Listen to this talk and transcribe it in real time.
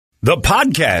The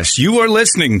podcast you are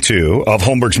listening to of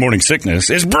Holmberg's Morning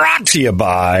Sickness is brought to you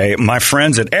by my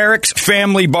friends at Eric's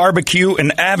Family Barbecue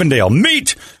in Avondale.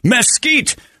 Meet,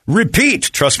 mesquite, repeat.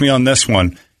 Trust me on this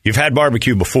one. You've had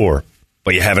barbecue before,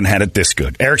 but you haven't had it this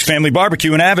good. Eric's Family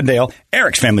Barbecue in Avondale,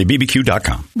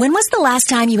 ericsfamilybbq.com. When was the last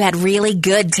time you had really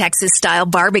good Texas-style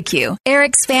barbecue?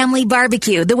 Eric's Family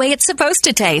Barbecue, the way it's supposed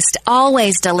to taste.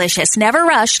 Always delicious, never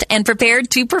rushed, and prepared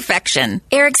to perfection.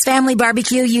 Eric's Family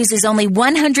Barbecue uses only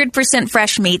 100%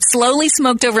 fresh meat, slowly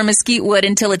smoked over mesquite wood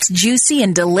until it's juicy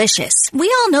and delicious.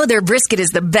 We all know their brisket is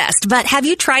the best, but have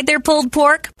you tried their pulled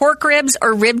pork, pork ribs,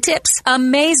 or rib tips?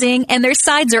 Amazing, and their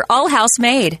sides are all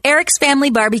house-made. Eric's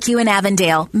Family Barbecue in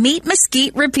Avondale. Meet,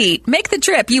 mesquite, repeat. Make the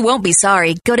trip. You won't be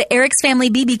sorry. Go to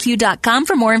ericsfamilybbq.com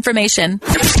for more information.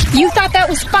 You thought that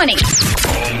was funny.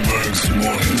 Holmberg's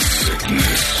Morning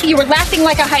Sickness. You were laughing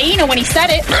like a hyena when he said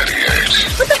it.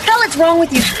 98. What the hell is wrong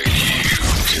with you?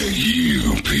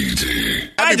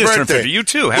 KUPD. I just turned 50. You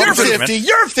too. You're 50.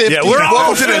 You're 50. Yeah, we're all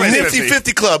Welcome to the 50. Nifty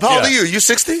 50 Club. How old are you? You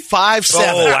 60? 5'7".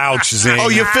 Oh, ouch, Zane. Oh,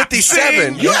 you're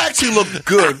 57. You actually look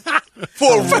good.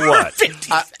 For what?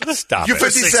 Stop You're it.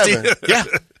 57. Yeah.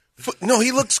 No,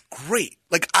 he looks great.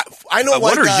 Like, I know What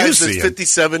white are you guys that's seeing?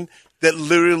 57 that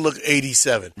literally look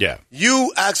 87. Yeah.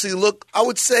 You actually look, I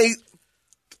would say,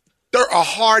 they're a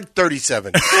hard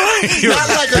 37. You're Not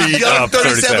like a beat young up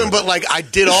 37, but like I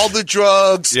did all the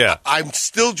drugs. Yeah. I'm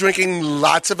still drinking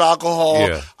lots of alcohol.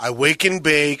 Yeah. I wake and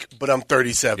bake, but I'm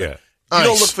 37. Yeah. You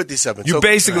don't look 57. You so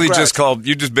basically congrats.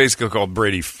 just basically called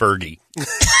Brady Fergie.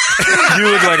 You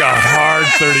look like a hard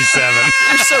 37.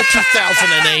 You're so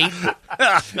 2008.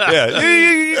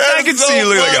 Yeah, I can see you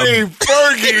look like a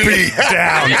Fergie. beat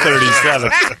down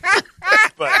 37.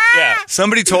 But yeah,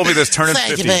 somebody told me this turning Thank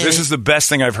you, 50. baby. This is the best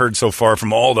thing I've heard so far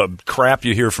from all the crap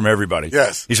you hear from everybody.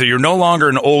 Yes. He said you're no longer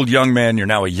an old young man. You're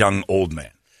now a young old man.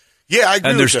 Yeah, I agree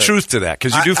And with there's that. truth to that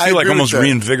because you do I feel like agree with almost that.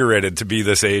 reinvigorated to be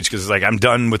this age because it's like I'm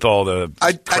done with all the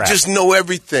I crap. just know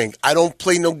everything. I don't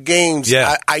play no games.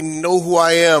 Yeah. I know who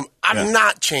I am. I'm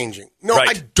not changing. No, Right.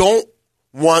 I don't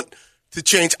want to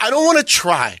change. I don't want to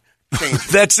try changing.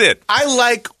 That's it. I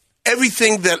like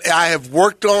everything that I have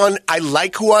worked on. I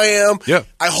like who I am. Yeah.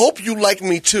 I hope you like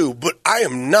me too, but I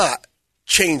am not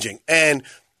changing. And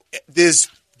there's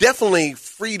definitely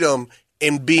freedom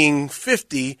in being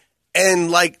 50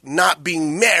 and like not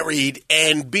being married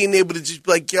and being able to just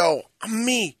be like, yo, I'm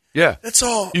me. Yeah. That's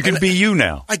all. You can And be you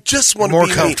now. I just want to More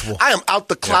be comfortable. me. I am out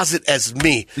the closet as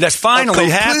me. That's finally a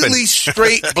happened. completely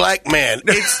straight black man.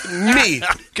 It's me.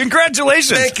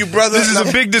 Congratulations. Thank you, brother. This is And a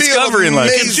I big feel discovery in life.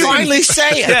 amazing. Finally say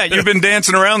it. Yeah, you've been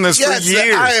dancing around this Yes, for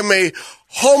years. I am a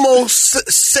Homo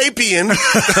sapien.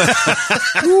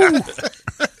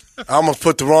 I almost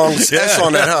put the wrong S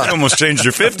on that, huh? You almost changed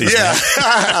your 50s. Yeah,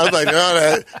 man. I was like,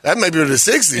 no, that may be in the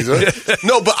 60s. Right?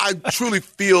 No, but I truly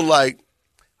feel like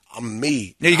I'm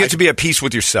me. Yeah, you get to be at peace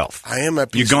with yourself. I am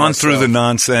at peace You've gone with through the myself.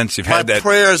 nonsense. You've My had that.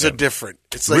 prayers are different.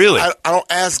 It's like, Really? I don't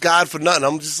ask God for nothing.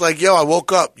 I'm just like, yo, I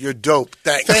woke up. You're dope.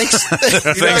 Thanks. Thanks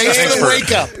Thanks for the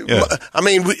wake up. Yeah. I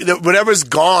mean, whatever's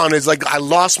gone is like I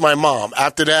lost my mom.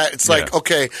 After that, it's like, Yeah.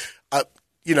 okay,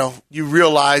 you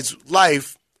realize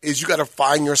life is you got to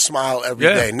find your smile every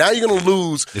day. Yeah. Now you're going to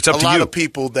lose It's up a to lot you. of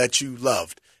people that you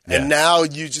loved. Yeah. And now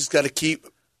you just got to keep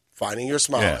finding your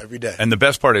smile Yeah. every day. And the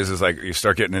best part is like you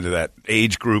start getting into that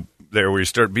age group there where you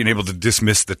start being able to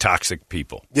dismiss the toxic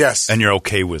people. Yes. And you're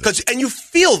okay with it. And you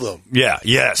feel them. Yeah,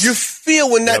 yes. You feel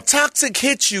when that Yep. toxic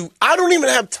hits you. I don't even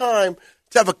have time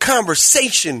to have a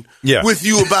conversation Yeah. with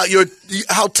you about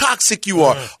how toxic you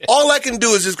are. All I can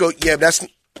do is just go, yeah, that's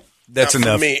That's not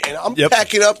enough. for me. And I'm Yep.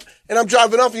 packing up and I'm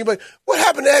driving off and you're like, what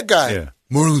happened to that guy? Yeah.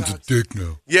 Marlon's a dick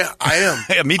now. Yeah, I am.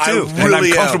 Yeah, me too. I And I'm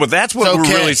really comfortable. am. That's what It's we're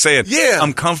okay. really saying. Yeah.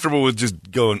 I'm comfortable with just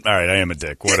going, all right, I am a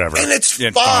dick, whatever. And it's Yeah,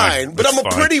 fine. But It's I'm a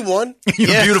fine. pretty one.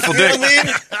 You're a beautiful You know dick. what I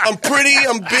mean? I'm pretty.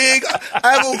 I'm big.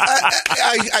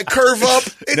 I curve up.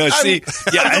 No, see,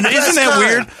 yeah, I'm and the isn't best that kind.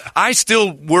 weird? I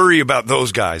still worry about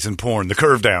those guys in porn, the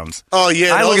curve downs. Oh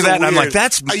yeah, I look those at that are and I'm weird. like,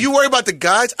 that's Are you worried about the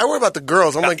guys? I worry about the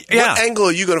girls. I'm like, yeah. what angle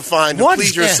are you going to find to What?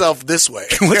 please Yeah. yourself this way?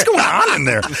 what's going on in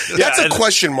there? That's a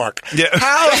question mark. Yeah.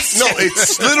 How? No,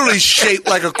 it's literally shaped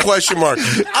like a question mark.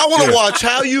 I want to watch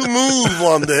how you move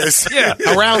on this. Yeah.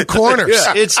 Around corners.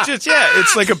 Yeah, it's just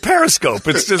it's like a periscope.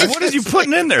 It's just what are you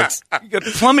putting in there? You got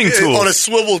plumbing tools On a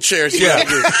swivel chair. Yeah.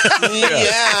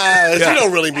 Yeah. You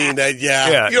don't really mean that. Yeah.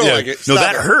 Yeah, You don't yeah. like it. No, Stop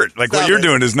that it. hurt. Like Stop what you're it.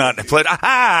 doing is not.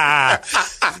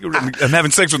 I'm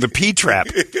having sex with a pea trap.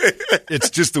 It's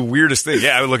just the weirdest thing.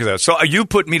 Yeah, I would look at that. So you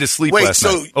put me to sleep Wait, last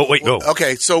so. night. Oh, wait, go.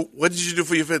 Okay, so what did you do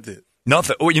for your 50th?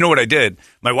 Nothing. Oh, you know what I did?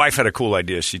 My wife had a cool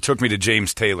idea. She took me to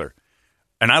James Taylor.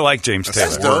 And I like James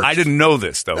That's Taylor. dope. I didn't know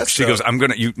this, though. That's She dope. goes, I'm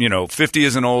going to, 50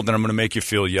 isn't old, and I'm going to make you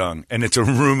feel young. And it's a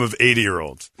room of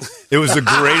 80-year-olds. It was the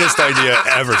greatest idea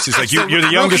ever. She's like, you're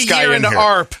the youngest Rookie guy year in into here.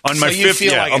 ARP, On my so you 50th,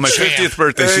 feel like on my a champ. 50th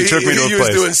birthday, she took me to a You place.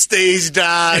 was doing stage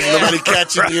dives, nobody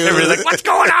catching you. Everybody's like, what's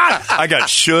going on? I got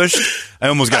shushed. I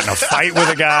almost got in a fight with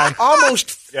a guy.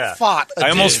 Almost Yeah. fought. I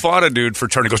almost fought a dude for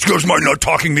turning. He goes, am I not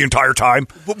talking the entire time?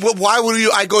 But why would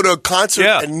I go to a concert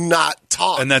Yeah. and not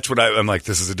talk? And that's what I'm like,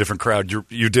 this is a different crowd.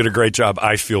 You did a great job.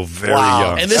 I feel very Wow.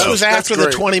 young. And this So, was that's after the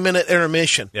great. 20-minute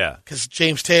intermission. Yeah. Because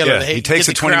James Taylor, yeah, he takes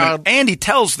a 20-minute, and he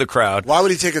tells the crowd, Why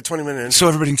would he take a 20-minute? so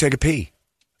everybody can take a pee.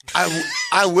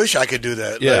 I wish I could do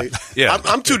that. Yeah. Like, Yeah.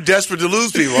 I'm too desperate to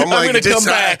lose people. I'm like, gonna come just,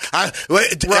 back.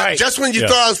 Right. Just when you Yeah.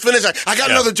 thought I was finished, I got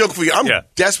Yeah. another joke for you. I'm Yeah.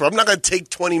 desperate. I'm not going to take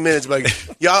 20 minutes. Like,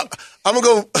 y'all, I'm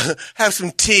going to go have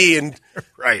some tea and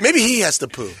Right. maybe he has to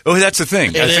poo. Oh, that's the thing.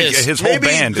 I think is. his whole Maybe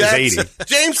band is that's- 80.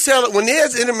 James Taylor, when he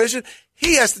has intermission,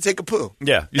 he has to take a poo.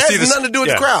 Yeah. It has nothing to do with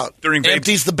the crowd. During Baby,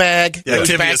 Empties the bag, goes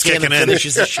Timmy back is in kicking and in.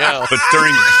 finishes the show. but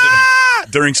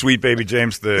during Sweet Baby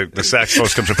James, the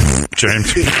saxophonist comes up,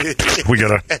 James, we got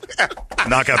to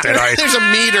knock out that eye. There's a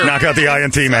meter. Knock out the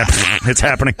INT, man. It's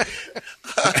happening.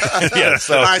 Yeah,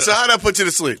 so. All right, so how'd I put you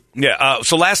to sleep? Yeah.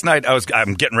 So last night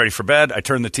I'm getting ready for bed. I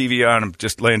turned the TV on. I'm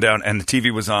just laying down, and the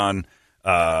TV was on.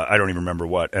 I don't even remember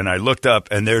what. And I looked up,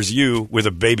 and there's you with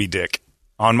a baby dick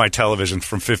on my television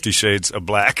from 50 Shades of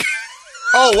Black.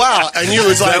 Oh, wow. And you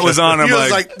was like, That was on, I'm you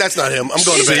was like, like, that's not him. I'm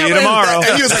going to see bed. you tomorrow.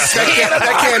 And you was like,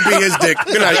 that can't be his dick.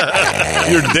 Good night.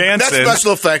 You're dancing. That's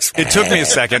special effects. It took me a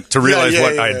second to realize Yeah,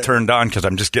 what yeah, I yeah. had turned on because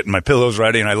I'm just getting my pillows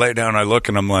ready, and I lay down, I look,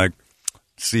 and I'm like,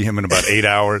 see him in about 8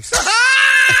 hours.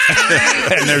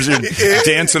 And there's you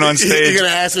dancing on stage. You're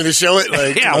going to ask me to show it?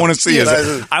 Like, Yeah, I want to see Yeah,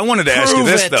 it. I wanted to ask you Prove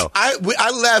this, it. though.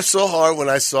 I laughed so hard when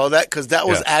I saw that because that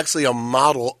was Yeah. actually a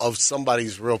model of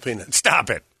somebody's real penis. Stop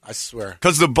it. I swear.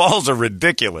 Because the balls are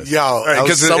ridiculous. Yo, Right, I,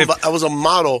 was 'cause I was a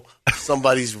model of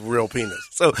somebody's real penis.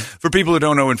 So for people who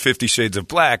don't know, in 50 Shades of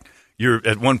Black, you're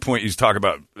at one point you talk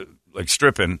about like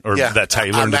stripping, or Yeah, that's how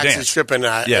you learn I'm to actually dance. stripping.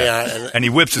 And he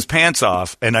whips his pants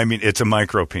off, and I mean, it's a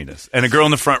micro penis. And a girl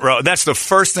in the front row, that's the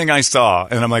first thing I saw,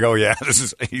 and I'm like, oh yeah,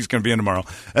 he's going to be in tomorrow.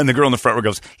 And the girl in the front row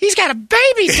goes, he's got a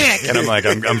baby dick, and I'm like,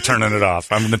 I'm turning it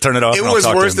off. I'm going to turn it off. It and I'll was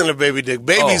talk worse to him. than a baby dick.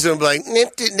 Babies are like,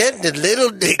 that's the little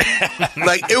dick.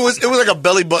 Like it was like a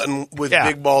belly button with Yeah.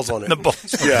 big balls on it. The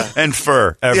balls, Yeah. and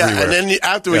fur everywhere. Yeah, and then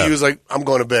afterwards Yeah. he was like, I'm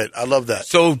going to bed. I love that.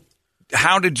 So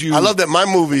how did you? I love that my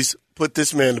movies put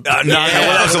this man to bed. No,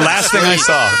 that was the last thing I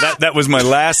saw. That was my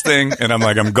last thing, and I'm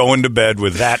like, I'm going to bed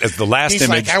with that as the last He's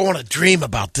image. like, I want to dream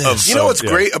about this. You know what's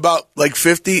yeah. great about like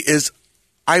 50 is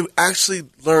I actually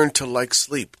learned to like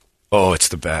sleep. Oh, it's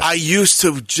the best. I used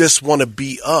to just want to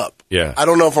be up. Yeah. I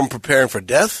don't know if I'm preparing for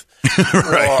death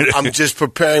Right. or I'm just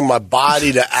preparing my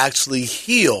body to actually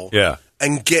heal Yeah.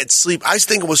 and get sleep. I just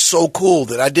think it was so cool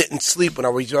that I didn't sleep when I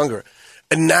was younger.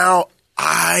 And now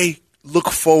I look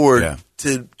forward Yeah.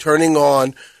 to turning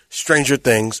on Stranger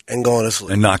Things and going to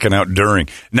sleep. and knocking out during.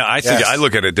 Now, I think Yes. I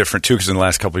look at it different too, because in the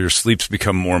last couple of years, sleep's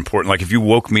become more important. Like if you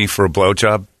woke me for a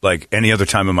blowjob, like any other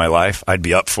time in my life, I'd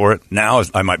be up for it. Now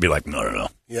I might be like, no.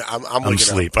 Yeah, I'm I'm waking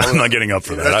sleep. up. I'm not getting up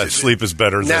for that. Sleep is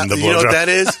better Now, than the you know what blowjob. that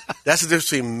is? That's the difference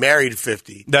between married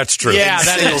 50. That's true. Yeah, and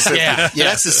that single is. 50. Yeah, yeah.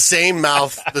 That's the same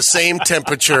mouth, the same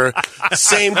temperature,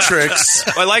 same tricks.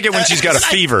 I like it when she's got a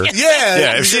fever.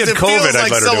 Yeah, If she had it COVID, feels I'd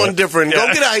like let her do someone it. different. Go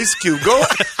Yeah. get an ice cube. Go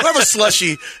have a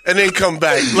slushie and then come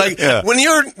back. Like Yeah. when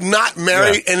you're not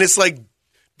married Yeah. and it's like,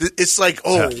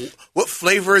 Yeah. what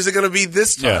flavor is it going to be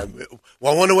this time?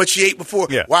 Well, I wonder what she ate before.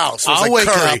 Yeah. Wow, so it's I'll like wake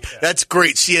curry. up. That's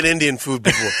great. She had Indian food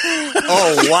before.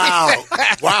 Oh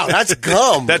wow, that's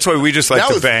gum. That's why we just like That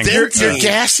to was bang. dense. You're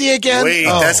gassy again? Wait,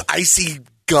 Oh. that's icy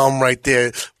gum right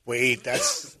there. Wait,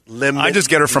 that's lemon. I just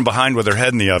get her from behind with her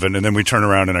head in the oven, and then we turn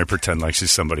around and I pretend like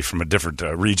she's somebody from a different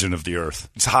region of the earth.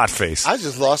 It's hot face. I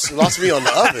just lost me on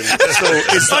the oven. So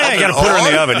it's the Oh, yeah, you oven gotta put her in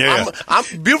the on? oven,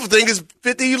 yeah, Beautiful thing is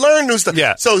 50. You learn new stuff.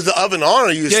 Yeah. So is the oven on?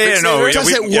 Are you? Does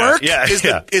we- it work? Yeah,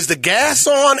 Is the gas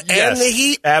on and Yes, the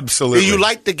heat? absolutely. Do you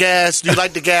like the gas? Do you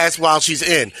like the gas while she's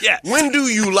in? Yes. When do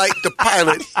you like the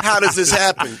pilot? How does this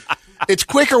happen? It's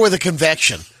quicker with a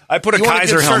convection. I put a You wanna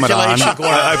Kaiser get helmet on. circulation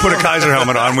going. I put a Kaiser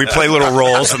helmet on. We play little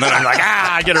roles, and then I'm like,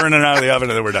 I get her in and out of the oven,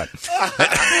 and then we're done.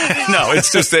 No,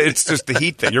 it's just the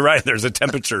heat thing. You're right. There's a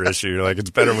temperature issue. You're like, it's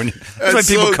better when you. That's why That's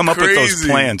people so come up with those crazy.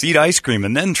 plans. Eat ice cream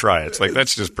and then try it. It's like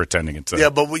that's just pretending it's a Yeah,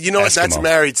 but you know what? That's Eskimo.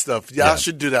 married stuff. Y'all Yeah.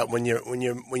 should do that when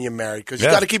you're married because you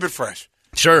Yeah. got to keep it fresh.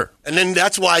 Sure. And then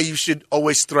that's why you should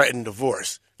always threaten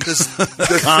divorce. Because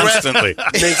the Constantly.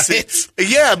 threat makes it,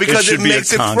 yeah, because It it should be a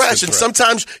makes it constant fresh. And threat.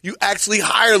 sometimes you actually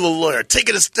hire the lawyer, take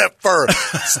it a step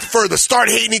further, start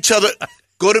hating each other.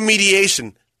 go to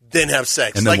mediation, then have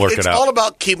sex. And then work it it's out. all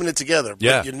about keeping it together, but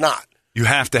Yeah. you're not. You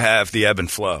have to have the ebb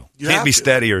and flow. You can't have be to.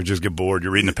 steady or just get bored.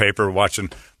 You're reading the paper, watching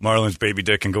Marlon's baby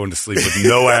dick and going to sleep with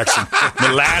no action.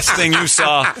 The last thing you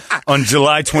saw on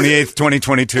July 28th,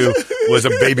 2022 was a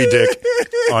baby dick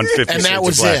on 50 And that Shades of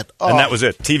was Black. it. Oh. And that was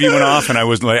it. TV went off and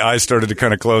my eyes started to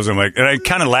kind of close. I'm like, and I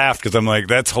kind of laughed because I'm like,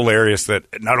 that's hilarious that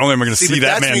not only am I going to see but that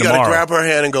that's man when you gotta tomorrow. grab her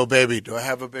hand and go, baby, do I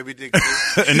have a baby dick?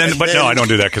 But no, I don't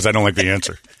do that because I don't like the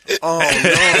answer. Oh,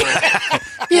 no.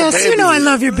 Yes, you know I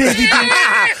love your baby dick.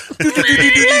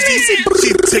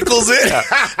 She tickles it.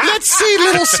 Let's see,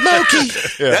 little Smokey.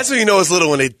 That's when you know it's little,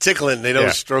 when they tickle it and they don't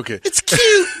Yeah. stroke it. It's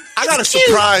cute. I got a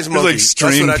surprise It's monkey. like That's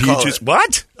stream what I call peaches. it.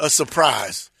 What? A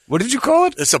surprise. What did you call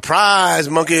it? A surprise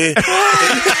monkey.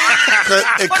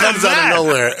 It comes out of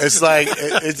nowhere. It's like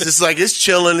it's just like it's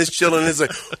chilling. It's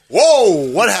like,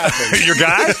 whoa, what happened? Your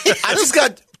guy? I just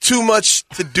got too much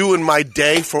to do in my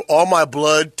day for all my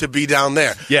blood to be down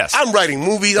there. Yes. I'm writing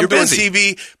movies, I'm You're doing busy.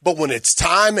 TV, but when it's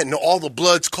time and all the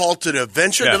blood's called to the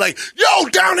adventure, Yeah. they're like, yo,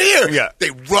 down here. Yeah.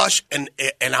 They rush, and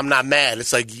I'm not mad.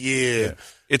 It's like, yeah.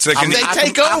 It's like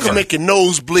I can make your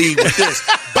nose bleed with this.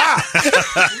 Bop.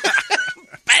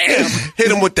 Bam.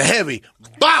 Hit him with the heavy.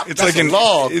 Bop. It's That's like a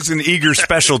log. It's an eager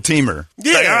special teamer.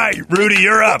 Yeah. Like, all right, Rudy,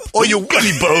 you're up. Or you- and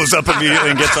he bows up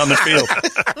immediately and gets on the field.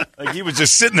 Like he was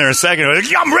just sitting there a second. Like,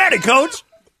 I'm ready, coach.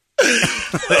 Put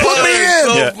me in.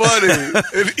 So Yeah.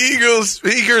 funny. An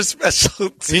eager special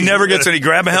team. He never gets any.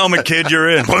 Grab a helmet, kid. You're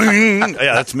in. Boing.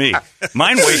 Yeah, that's me.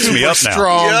 Mine wakes me up now.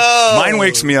 Strong. Yo. Mine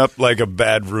wakes me up like a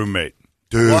bad roommate.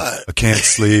 Dude, What? I can't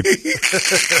sleep.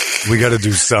 We got to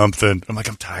do something. I'm like,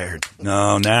 I'm tired.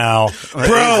 No, now. Bro,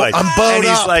 I'm bowed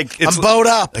up. I'm bowed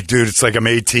up. Like, dude, it's like I'm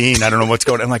 18. I don't know what's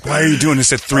going on. I'm like, why are you doing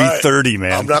this at 3:30,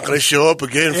 man? I'm not going to show up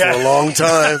again Yeah. for a long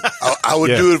time. I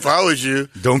would Yeah. do it if I was you.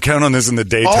 Don't count on this in the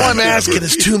daytime. All I'm asking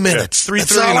is 2 minutes. Yeah.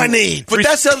 That's all I need. But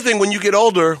that's the other thing. When you get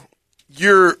older,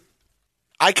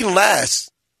 I can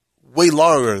last way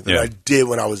longer than Yeah. I did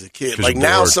when I was a kid. 'Cause Like you're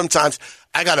now, bored. sometimes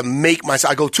I got to make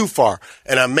myself. I go too far,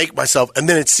 and I make myself, and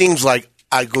then it seems like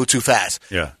I go too fast.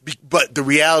 Yeah. But the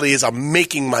reality is, I'm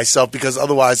making myself because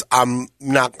otherwise, I'm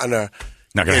not gonna.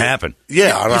 Not going to happen.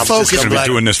 Yeah, I'm just focused. gonna You're be gonna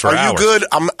be doing this for Are hours. you good?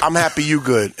 I'm happy you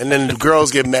good. And then the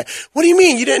girls get mad. What do you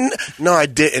mean you didn't? No, I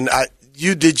didn't.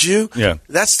 Did you? Yeah.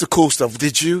 That's the cool stuff.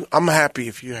 Did you? I'm happy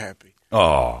if you're happy.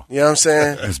 Oh, You know what I'm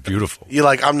saying? that's beautiful. You're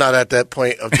like, I'm not at that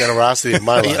point of generosity in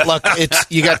my life. Look,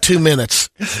 you got 2 minutes.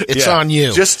 It's Yeah. on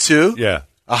you. Just two? Yeah.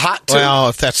 A hot two? Well,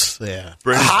 if that's a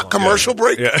Brady's- hot commercial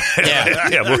break? Yeah.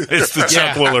 Yeah. Well, it's the Chuck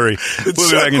Yeah. Woolery. We'll be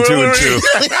Chuck back in 2 and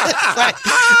Woolery.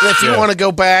 2. if you want to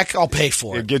go back, I'll pay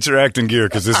for it. Get your acting gear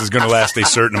because this is going to last a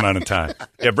certain amount of time.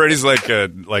 Yeah, Brady's like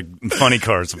funny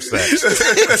cars of sex.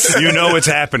 You know it's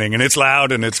happening, and it's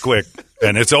loud, and it's quick,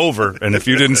 and it's over. And if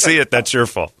you didn't see it, that's your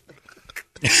fault.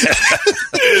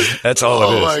 That's all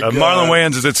Oh, it my is. God. Marlon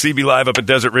Wayans is at CB Live up at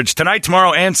Desert Ridge tonight,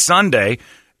 tomorrow, and Sunday.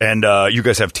 And you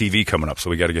guys have TV coming up, so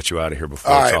we got to get you out of here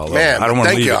before All it's right, all man. over. I don't want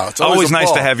to Thank leave y'all. it. It's always Always a nice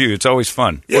ball. to have you. It's always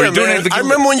fun. Yeah, Were you doing man. anything? I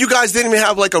remember when you guys didn't even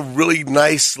have like a really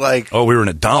nice Oh, we were in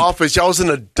a dump. office. Y'all was in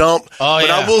a dump. Oh, but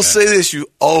yeah. I will say this: you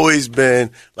always been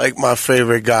like my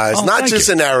favorite guys. Oh, Not thank just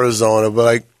you. in Arizona, but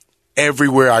like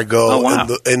everywhere I go Oh, wow.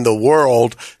 in the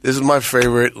world. This is my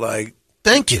favorite. Like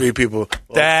Thank you. three people.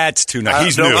 That's too nice.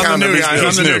 He's new. Don't count him.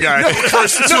 He's new.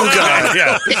 First two guys.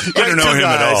 Yeah, you don't know him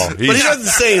at all. But he doesn't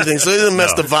say anything, so he doesn't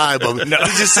mess No. the vibe of it. No. He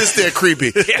just sits there creepy.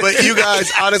 But you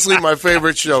guys, honestly, my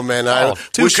favorite show, man. I Oh,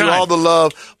 too wish you kind. all the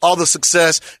love, all the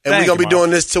success, and Thank we're going to you, be doing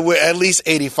this till we're at least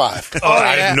 85.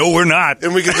 No, we're not.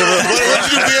 And we can do what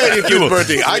did you do for your 85th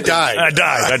birthday? I died.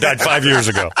 I died 5 years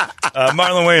ago.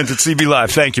 Marlon Wayans at CB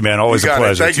Live. Thank you, man. Always You a got it.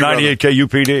 pleasure. Thank It's you, brother. 98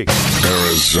 KUPD.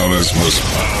 Arizona's most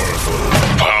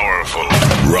powerful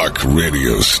rock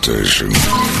radio station. 98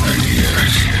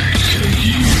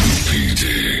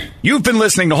 KUPD. You've been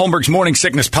listening to Holmberg's Morning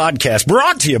Sickness Podcast,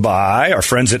 brought to you by our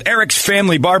friends at Eric's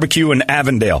Family Barbecue in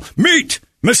Avondale. Meet,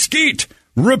 mesquite,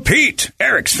 repeat.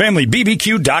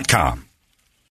 Eric'sFamilyBBQ.com.